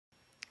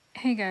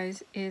Hey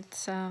guys,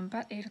 it's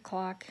about 8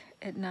 o'clock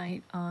at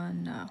night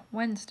on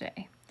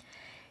Wednesday.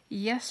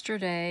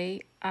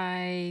 Yesterday,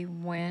 I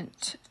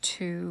went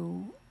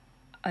to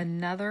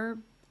another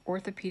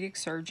orthopedic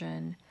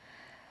surgeon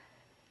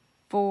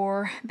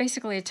for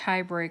basically a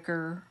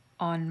tiebreaker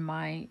on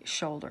my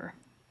shoulder.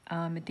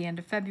 At the end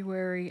of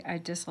February, I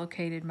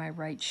dislocated my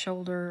right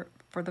shoulder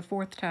for the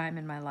fourth time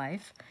in my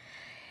life.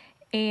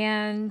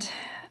 And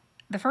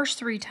the first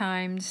three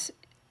times,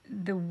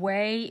 the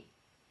way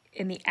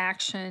in the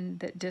action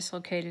that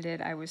dislocated it,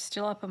 I was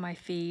still up on my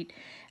feet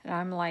and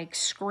I'm like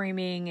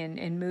screaming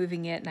and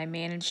moving it, and I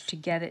managed to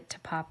get it to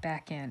pop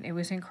back in. It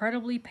was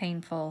incredibly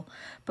painful,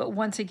 but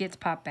once it gets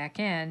popped back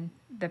in,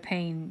 the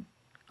pain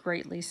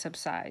greatly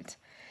subsides.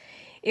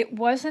 It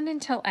wasn't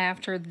until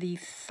after the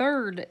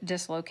third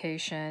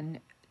dislocation,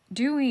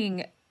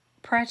 doing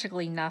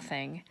practically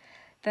nothing,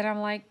 that I'm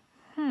like,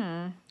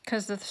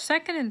 because the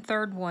second and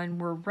third one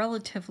were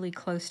relatively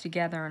close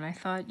together, and I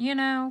thought,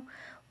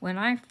 when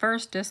I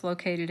first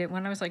dislocated it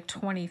when I was like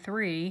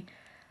 23,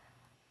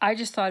 I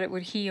just thought it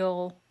would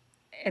heal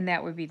and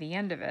that would be the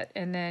end of it.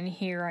 And then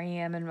here I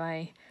am in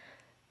my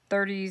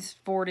 30s,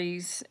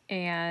 40s,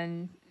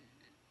 and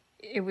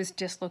it was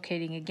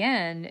dislocating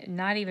again,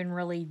 not even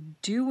really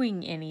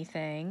doing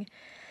anything.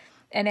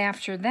 And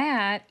after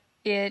that,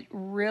 it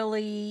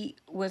really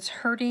was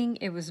hurting,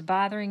 it was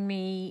bothering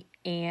me,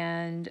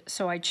 and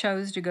so I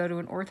chose to go to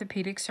an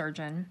orthopedic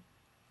surgeon.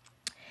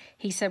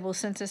 He said, well,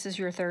 since this is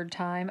your third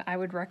time, I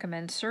would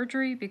recommend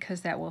surgery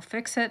because that will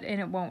fix it and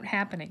it won't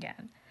happen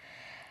again.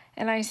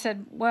 And I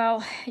said,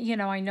 well,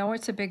 I know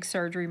it's a big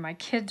surgery. My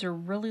kids are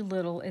really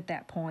little at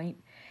that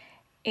point,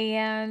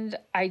 and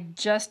I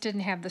just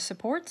didn't have the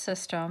support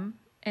system.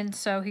 And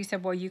so he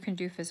said, well, you can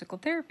do physical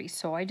therapy.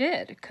 So I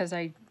did, because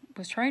I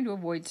was trying to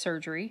avoid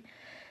surgery,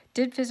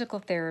 did physical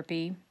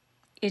therapy.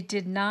 It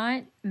did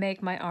not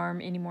make my arm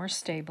any more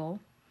stable.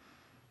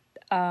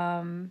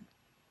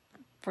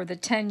 For the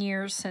 10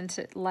 years since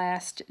it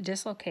last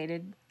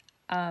dislocated,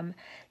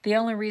 the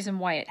only reason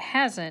why it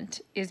hasn't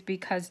is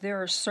because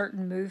there are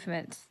certain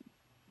movements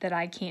that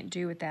I can't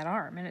do with that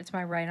arm, and it's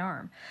my right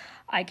arm.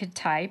 I could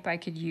type, I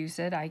could use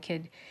it, I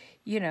could,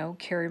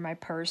 carry my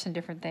purse and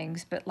different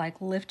things, but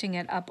like lifting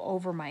it up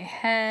over my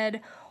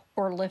head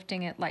or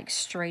lifting it like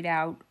straight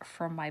out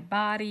from my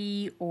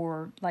body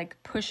or like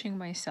pushing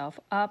myself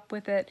up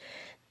with it,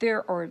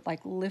 or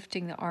like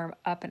lifting the arm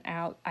up and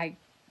out,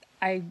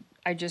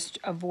 I just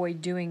avoid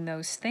doing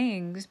those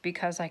things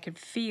because I could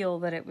feel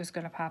that it was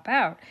going to pop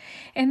out.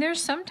 And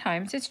there's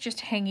sometimes it's just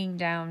hanging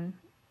down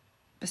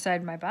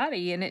beside my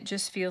body and it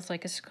just feels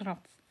like it's going to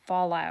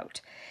fall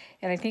out.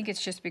 And I think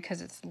it's just because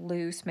it's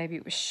loose. Maybe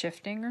it was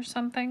shifting or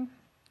something.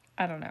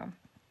 I don't know.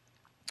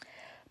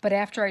 But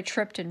after I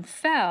tripped and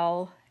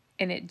fell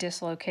and it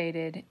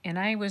dislocated and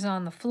I was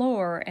on the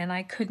floor and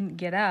I couldn't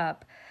get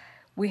up,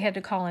 we had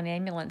to call an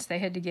ambulance. They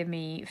had to give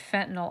me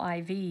fentanyl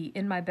IV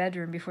in my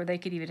bedroom before they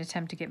could even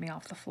attempt to get me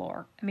off the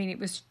floor. I mean, it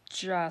was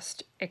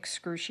just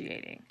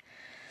excruciating.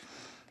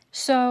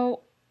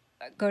 So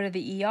I go to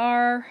the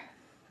ER.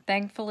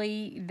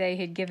 Thankfully, they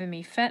had given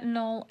me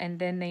fentanyl, and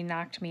then they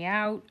knocked me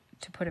out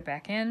to put it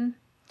back in.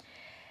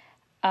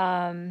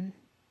 And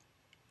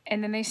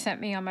then they sent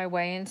me on my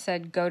way and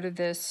said, go to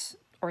this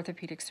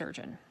orthopedic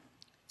surgeon.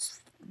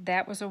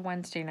 That was a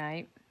Wednesday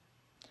night.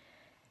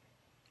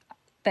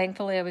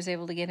 Thankfully, I was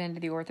able to get into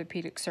the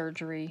orthopedic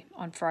surgery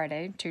on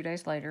Friday, 2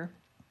 days later.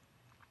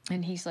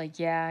 And he's like,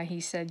 yeah,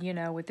 he said,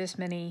 with this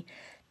many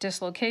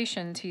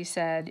dislocations, he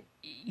said,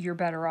 you're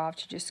better off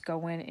to just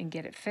go in and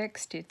get it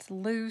fixed. It's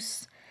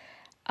loose.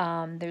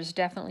 There's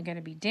definitely going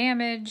to be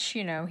damage.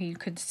 He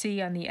could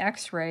see on the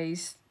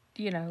x-rays,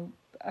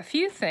 a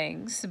few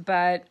things.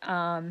 But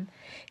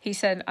he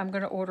said, I'm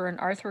going to order an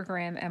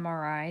arthrogram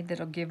MRI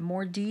that'll give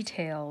more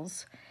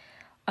details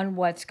on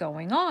what's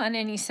going on.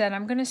 And he said,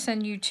 I'm going to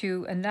send you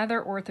to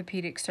another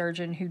orthopedic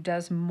surgeon who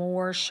does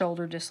more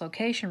shoulder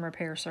dislocation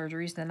repair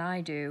surgeries than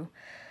I do.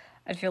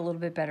 I'd feel a little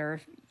bit better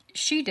if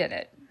she did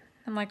it.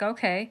 I'm like,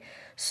 okay.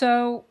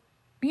 So,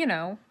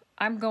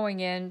 I'm going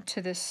in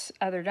to this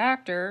other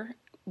doctor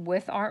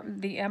with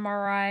the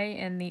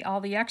MRI and all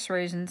the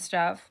x-rays and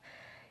stuff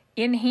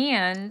in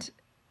hand,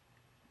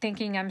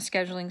 thinking I'm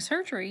scheduling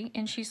surgery.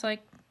 And she's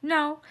like,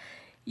 no,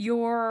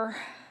 your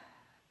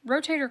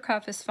rotator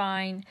cuff is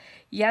fine.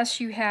 Yes,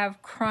 you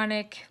have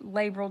chronic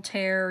labral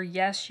tear.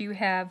 Yes, you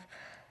have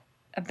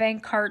a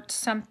Bankart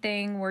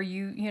something where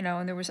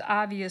and there was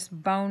obvious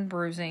bone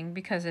bruising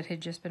because it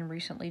had just been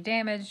recently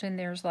damaged, and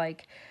there's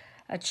like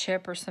a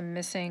chip or some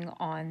missing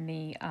on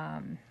the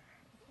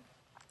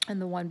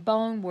one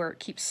bone where it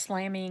keeps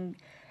slamming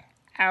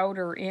out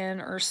or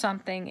in or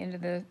something into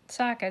the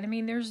socket. I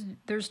mean,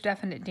 there's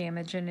definite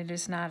damage, and it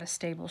is not a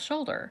stable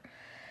shoulder.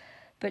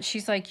 But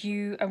she's like,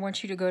 I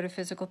want you to go to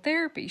physical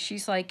therapy.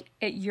 She's like,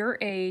 at your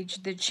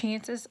age, the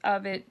chances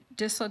of it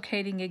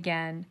dislocating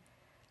again,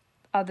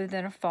 other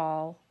than a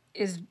fall,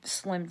 is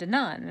slim to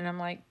none. And I'm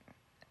like,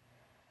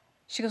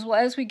 she goes,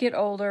 well, as we get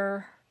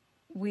older,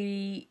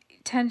 we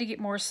tend to get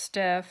more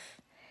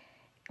stiff,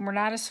 and we're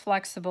not as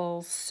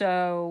flexible.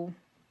 So,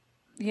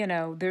 you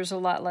know, there's a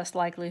lot less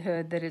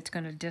likelihood that it's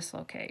going to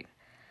dislocate.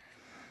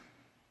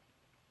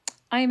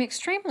 I am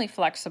extremely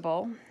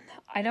flexible.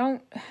 I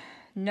don't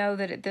know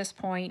that at this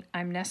point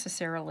I'm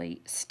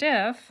necessarily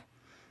stiff,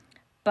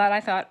 but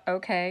I thought,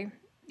 okay,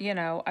 you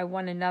know, I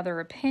want another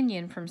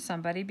opinion from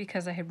somebody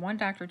because I had one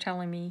doctor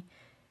telling me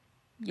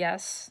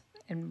yes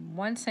and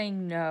one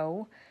saying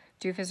no,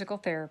 do physical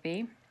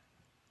therapy.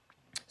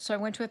 So I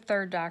went to a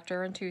third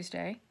doctor on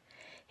Tuesday.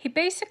 He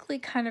basically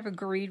kind of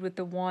agreed with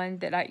the one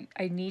that I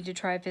need to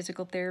try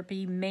physical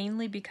therapy,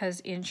 mainly because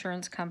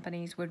insurance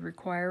companies would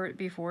require it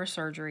before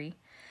surgery.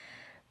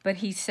 But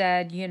he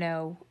said, you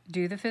know,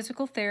 do the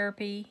physical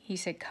therapy. He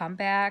said, come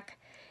back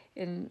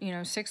in, you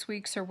know, 6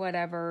 weeks or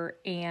whatever.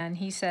 And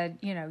he said,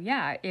 you know,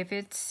 yeah, if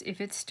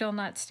it's still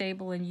not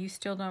stable and you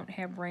still don't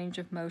have range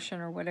of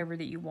motion or whatever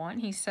that you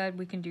want, he said,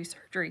 we can do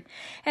surgery.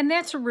 And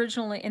that's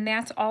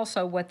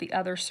also what the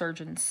other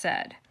surgeon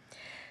said.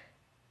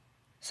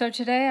 So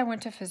today I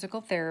went to physical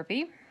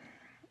therapy.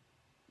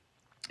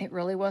 It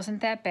really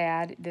wasn't that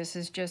bad. This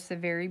is just the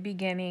very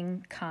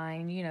beginning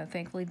kind. You know,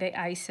 thankfully they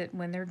ice it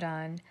when they're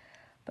done.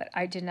 But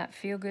I did not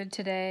feel good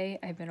today.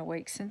 I've been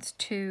awake since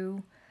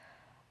 2.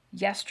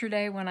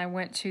 Yesterday when I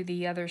went to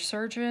the other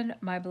surgeon,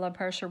 my blood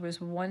pressure was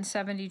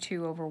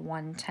 172 over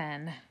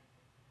 110.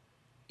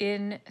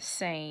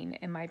 Insane.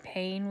 And my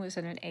pain was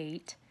at an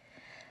 8.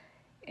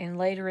 And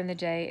later in the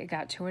day, it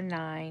got to a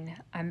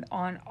 9. I'm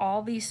on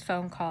all these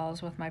phone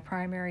calls with my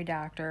primary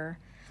doctor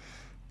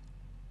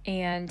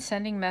and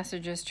sending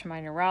messages to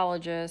my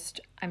neurologist.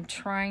 I'm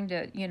trying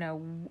to, you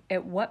know,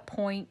 at what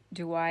point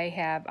do I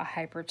have a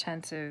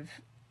hypertensive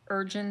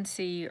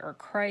urgency or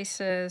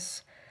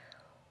crisis?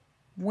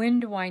 When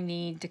do I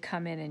need to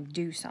come in and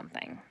do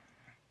something?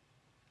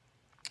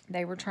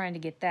 They were trying to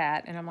get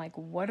that, and I'm like,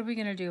 what are we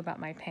going to do about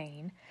my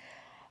pain?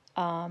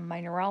 My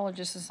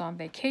neurologist is on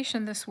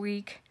vacation this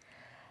week.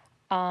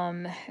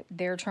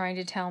 They're trying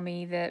to tell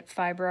me that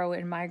fibro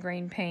and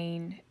migraine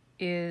pain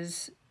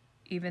is,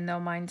 even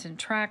though mine's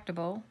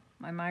intractable,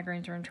 my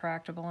migraines are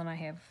intractable, and I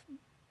have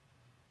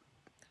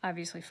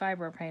obviously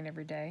fibro pain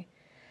every day,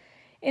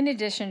 in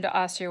addition to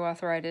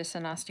osteoarthritis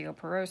and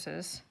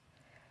osteoporosis.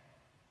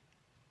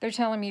 They're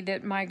telling me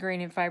that migraine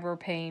and fibro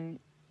pain,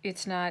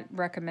 it's not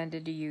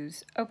recommended to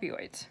use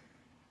opioids.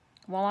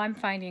 Well, I'm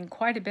finding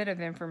quite a bit of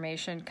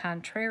information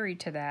contrary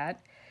to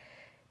that,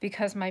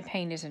 because my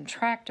pain is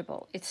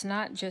intractable. It's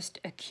not just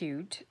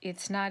acute.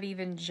 It's not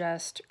even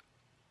just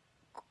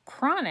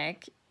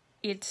chronic.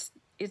 It's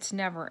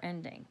never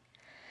ending.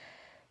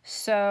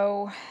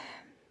 So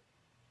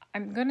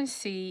I'm going to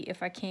see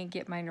if I can't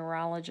get my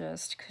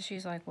neurologist, because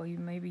she's like, well,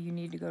 maybe you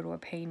need to go to a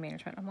pain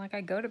management. I'm like, I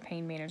go to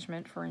pain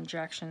management for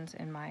injections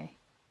in my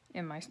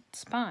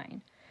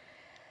spine.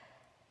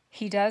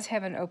 He does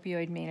have an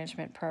opioid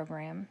management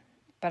program,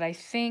 but I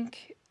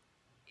think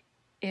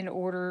in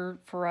order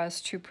for us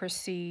to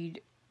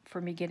proceed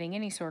for me getting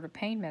any sort of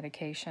pain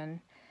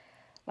medication,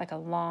 like a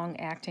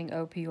long-acting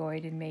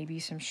opioid and maybe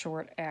some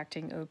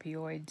short-acting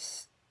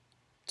opioids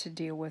to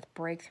deal with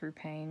breakthrough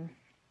pain,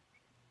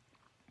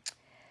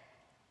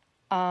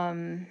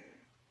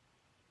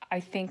 I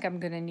think I'm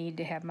going to need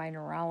to have my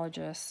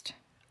neurologist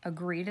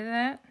agree to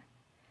that.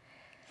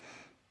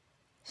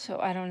 So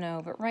I don't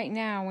know, but right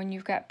now when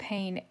you've got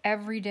pain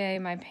every day,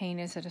 my pain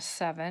is at a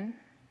 7.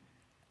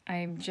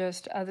 I'm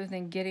just, other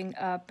than getting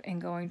up and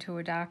going to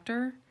a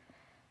doctor,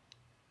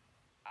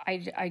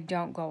 I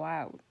don't go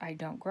out. I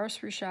don't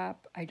grocery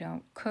shop. I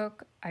don't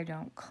cook. I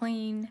don't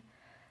clean.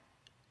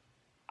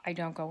 I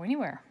don't go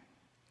anywhere.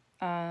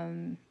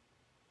 I'm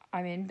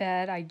in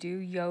bed. I do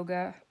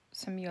yoga,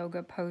 some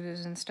yoga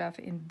poses and stuff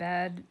in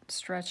bed,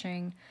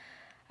 stretching.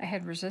 I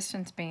had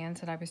resistance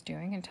bands that I was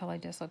doing until I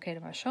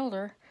dislocated my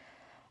shoulder.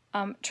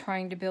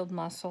 Trying to build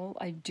muscle.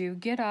 I do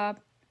get up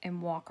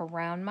and walk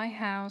around my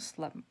house,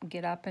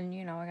 get up and,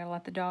 you know, I gotta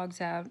let the dogs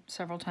out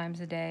several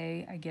times a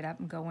day. I get up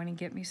and go in and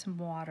get me some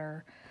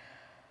water.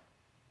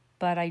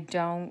 But I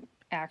don't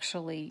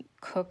actually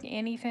cook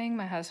anything.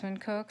 My husband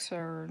cooks,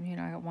 or, you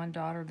know, I got one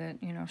daughter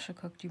that, you know, she'll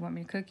cook, do you want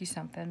me to cook you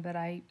something? But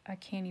I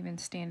can't even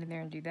stand in there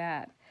and do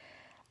that.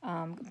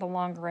 The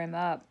longer I'm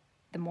up,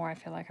 the more I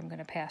feel like I'm going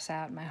to pass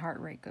out and my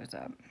heart rate goes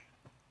up.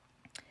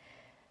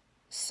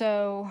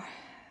 So,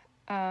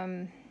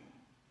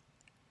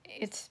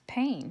 it's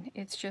pain.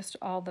 It's just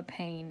all the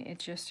pain. It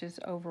just is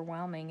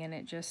overwhelming, and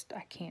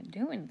I can't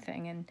do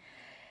anything. And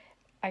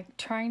I'm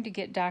trying to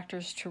get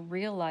doctors to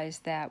realize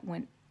that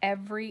when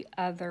every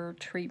other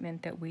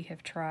treatment that we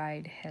have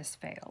tried has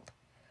failed.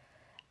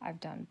 I've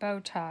done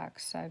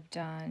Botox. I've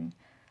done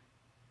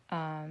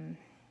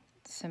Cymbalta,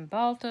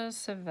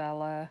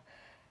 Savella,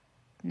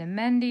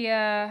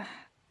 Nimendia,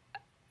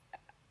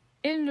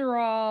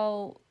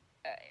 Inderol,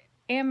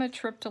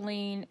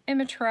 amitriptyline,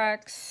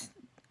 Imitrex,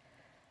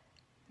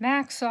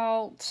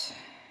 Maxalt,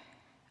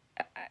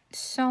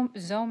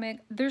 Zomic.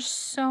 There's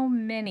so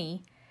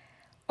many.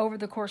 Over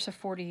the course of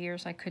 40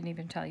 years, I couldn't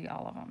even tell you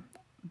all of them.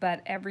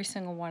 But every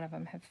single one of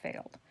them have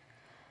failed.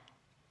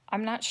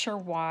 I'm not sure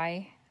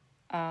why.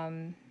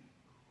 I'm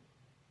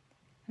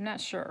not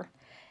sure.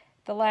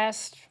 The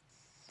last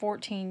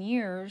 14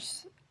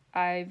 years,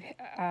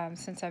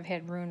 since I've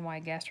had Roux-en-Y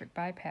gastric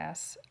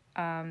bypass,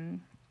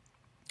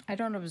 I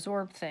don't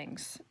absorb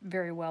things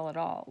very well at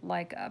all.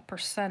 Like a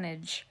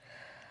percentage,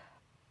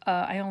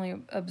 I only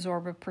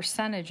absorb a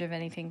percentage of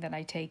anything that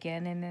I take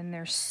in, and then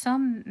there's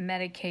some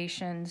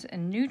medications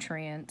and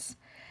nutrients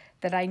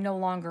that I no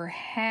longer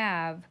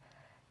have,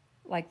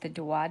 like the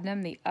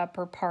duodenum, the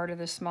upper part of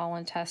the small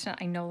intestine.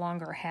 I no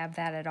longer have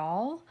that at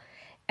all.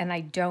 And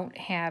I don't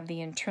have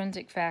the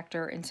intrinsic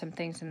factor in some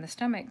things in the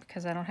stomach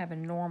because I don't have a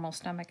normal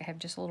stomach. I have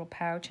just a little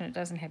pouch, and it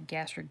doesn't have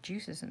gastric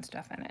juices and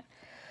stuff in it.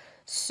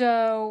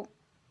 So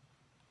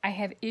I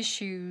have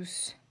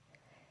issues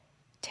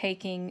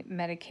taking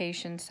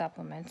medication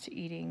supplements,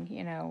 eating,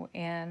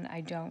 and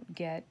I don't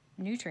get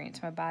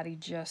nutrients. My body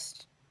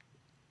just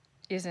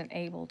isn't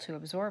able to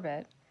absorb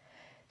it.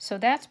 So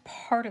that's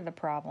part of the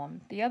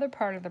problem. The other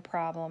part of the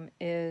problem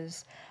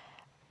is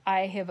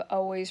I have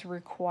always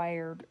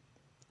required,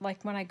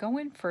 like when I go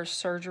in for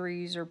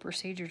surgeries or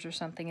procedures or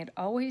something, it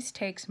always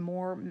takes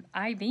more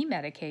IV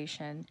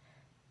medication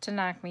to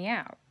knock me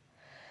out.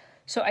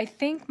 So I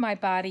think my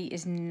body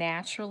is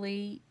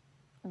naturally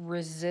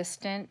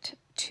resistant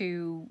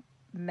to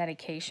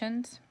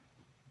medications,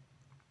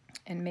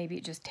 and maybe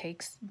it just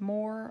takes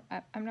more.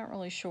 I'm not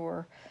really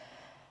sure.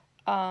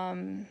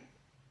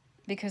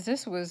 Because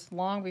this was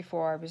long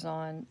before I was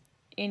on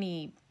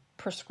any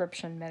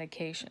prescription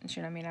medications.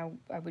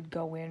 I would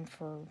go in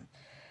for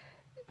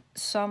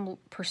some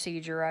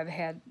procedure. I've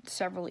had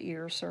several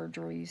ear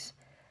surgeries,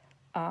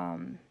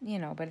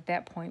 but at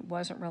that point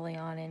wasn't really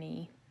on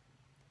any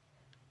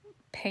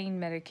pain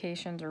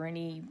medications or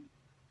any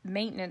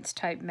maintenance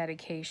type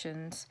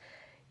medications,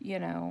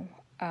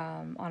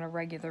 on a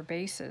regular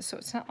basis. So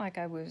it's not like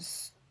I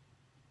was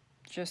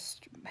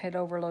just had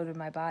overloaded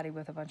my body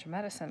with a bunch of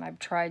medicine. I've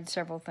tried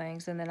several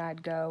things, and then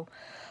I'd go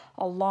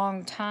a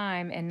long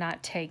time and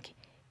not take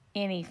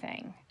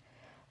anything.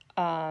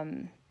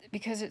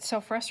 Because it's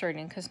so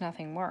frustrating because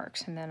nothing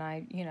works. And then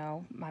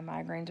my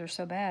migraines are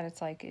so bad,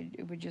 it's like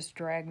it would just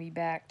drag me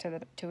back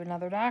to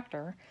another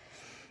doctor.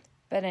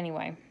 But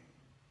anyway,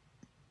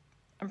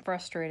 I'm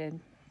frustrated.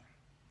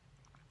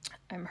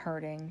 I'm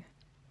hurting.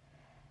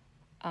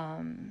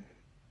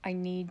 I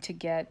need to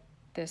get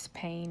this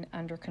pain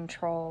under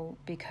control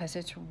because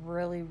it's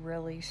really,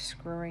 really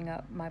screwing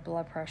up my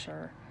blood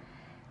pressure.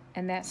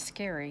 And that's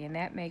scary, and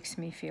that makes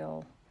me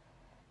feel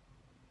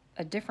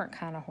a different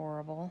kind of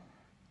horrible.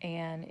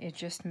 And it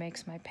just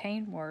makes my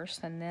pain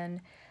worse. And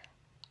then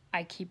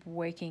I keep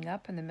waking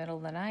up in the middle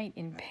of the night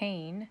in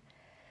pain.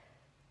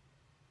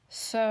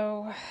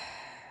 So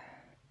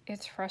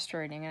it's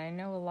frustrating. And I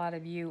know a lot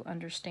of you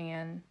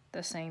understand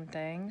the same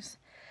things,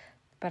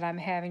 but I'm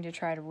having to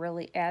try to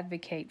really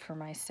advocate for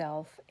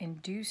myself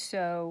and do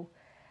so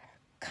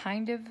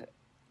kind of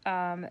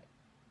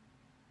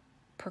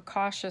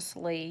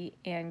precautiously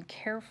and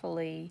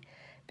carefully,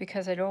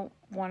 because I don't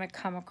want to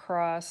come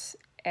across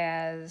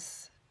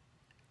as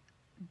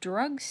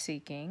drug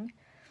seeking.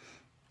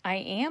 I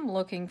am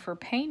looking for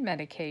pain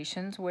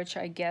medications, which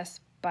I guess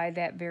by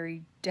that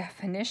very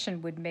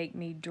definition would make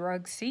me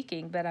drug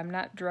seeking, but I'm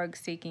not drug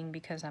seeking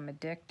because I'm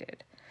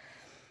addicted.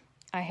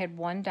 I had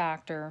one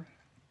doctor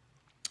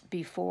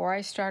before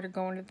I started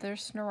going to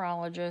this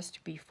neurologist,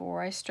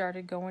 before I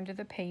started going to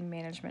the pain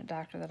management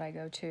doctor that I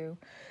go to,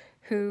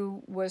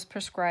 who was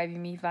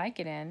prescribing me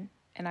Vicodin,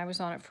 and I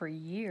was on it for a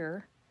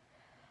year.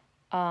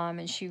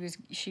 And she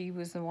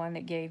was the one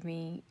that gave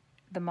me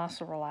the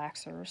muscle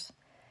relaxers.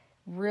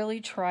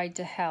 Really tried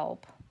to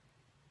help.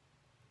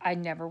 I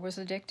never was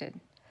addicted,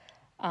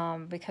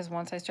 because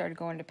once I started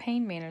going to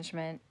pain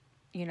management,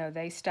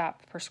 they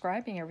stopped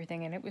prescribing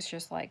everything, and it was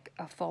just like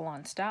a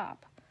full-on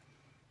stop.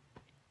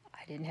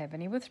 I didn't have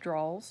any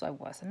withdrawals. I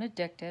wasn't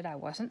addicted. I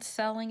wasn't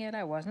selling it.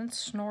 I wasn't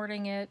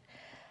snorting it.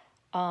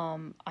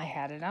 I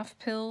had enough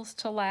pills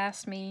to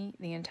last me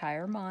the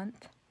entire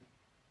month.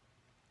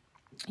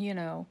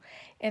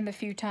 And the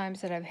few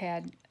times that I've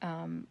had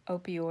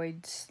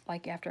opioids,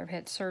 like after I've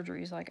had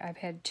surgeries, like I've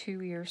had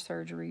 2 ear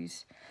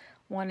surgeries,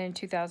 one in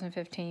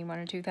 2015, one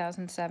in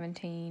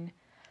 2017.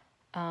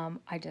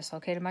 I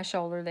dislocated my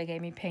shoulder. They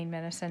gave me pain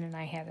medicine, and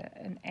I had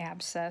an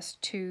abscessed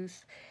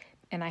tooth,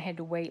 and I had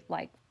to wait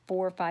like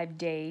 4 or 5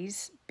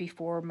 days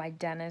before my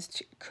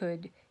dentist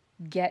could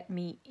get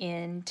me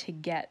in to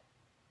get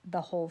the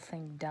whole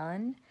thing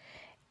done.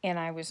 And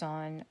I was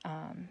on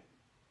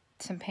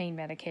some pain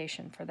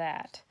medication for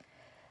that.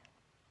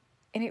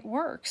 And it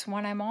works.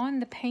 When I'm on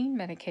the pain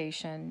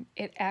medication,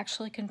 it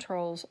actually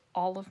controls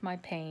all of my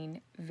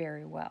pain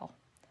very well.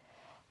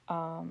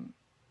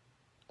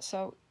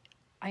 So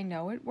I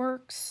know it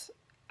works.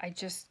 I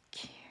just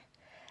can't.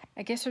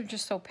 I guess I'm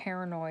just so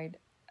paranoid,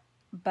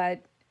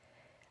 but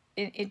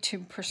to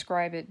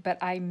prescribe it. But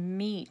I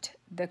meet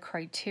the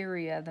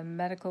criteria, the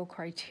medical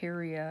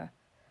criteria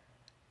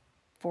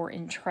for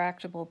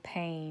intractable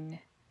pain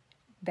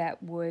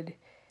that would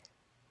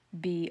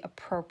be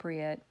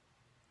appropriate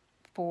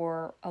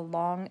for a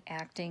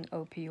long-acting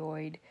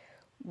opioid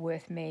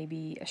with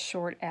maybe a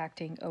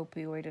short-acting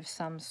opioid of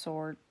some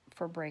sort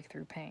for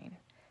breakthrough pain.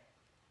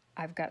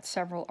 I've got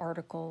several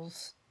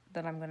articles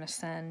that I'm going to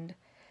send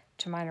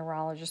to my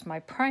neurologist. My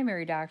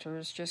primary doctor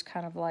is just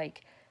kind of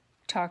like,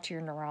 talk to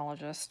your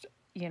neurologist.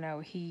 You know,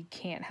 he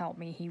can't help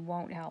me. He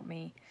won't help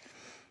me.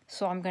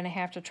 So I'm going to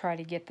have to try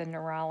to get the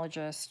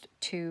neurologist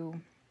to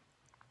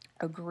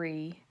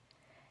agree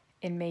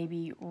and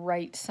maybe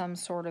write some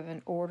sort of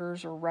an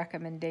orders or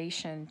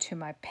recommendation to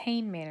my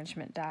pain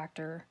management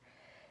doctor,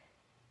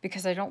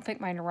 because I don't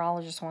think my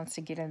neurologist wants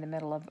to get in the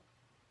middle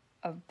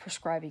of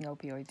prescribing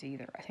opioids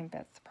either. I think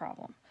that's the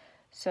problem.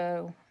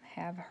 So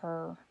have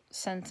her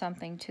send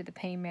something to the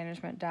pain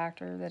management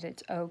doctor that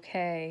it's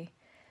okay,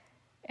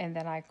 and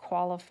then I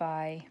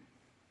qualify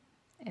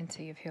and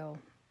see if he'll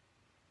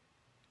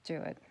do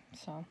it.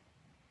 So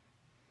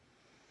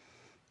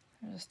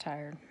I'm just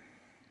tired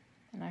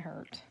and I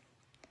hurt.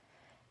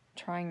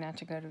 Trying not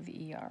to go to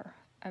the ER.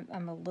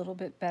 I'm a little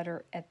bit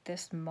better at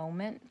this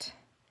moment.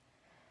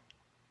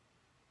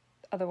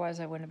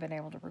 Otherwise, I wouldn't have been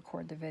able to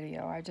record the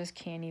video. I just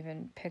can't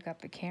even pick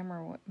up the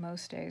camera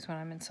most days when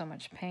I'm in so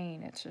much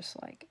pain. It's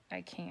just like,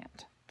 I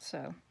can't.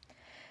 So,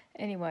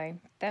 anyway,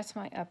 that's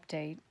my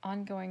update.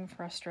 Ongoing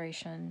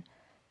frustration.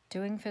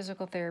 Doing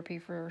physical therapy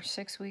for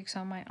 6 weeks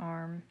on my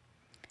arm,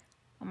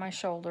 on my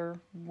shoulder.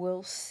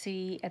 We'll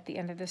see at the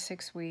end of the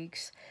 6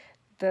 weeks.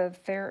 The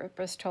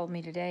therapist told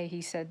me today,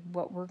 he said,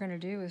 what we're going to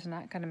do is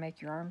not going to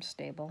make your arm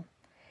stable.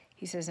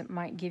 He says it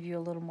might give you a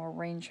little more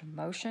range of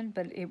motion,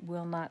 but it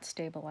will not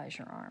stabilize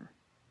your arm.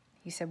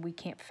 He said we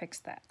can't fix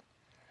that.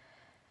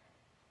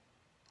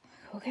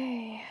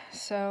 Okay,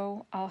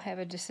 so I'll have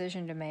a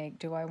decision to make.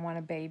 Do I want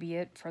to baby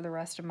it for the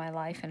rest of my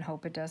life and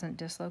hope it doesn't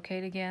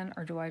dislocate again,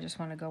 or do I just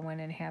want to go in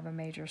and have a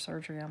major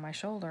surgery on my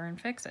shoulder and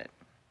fix it?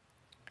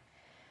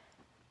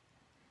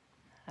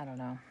 I don't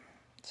know.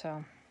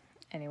 So,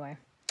 anyway,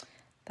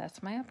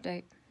 that's my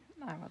update.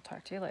 I will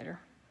talk to you later.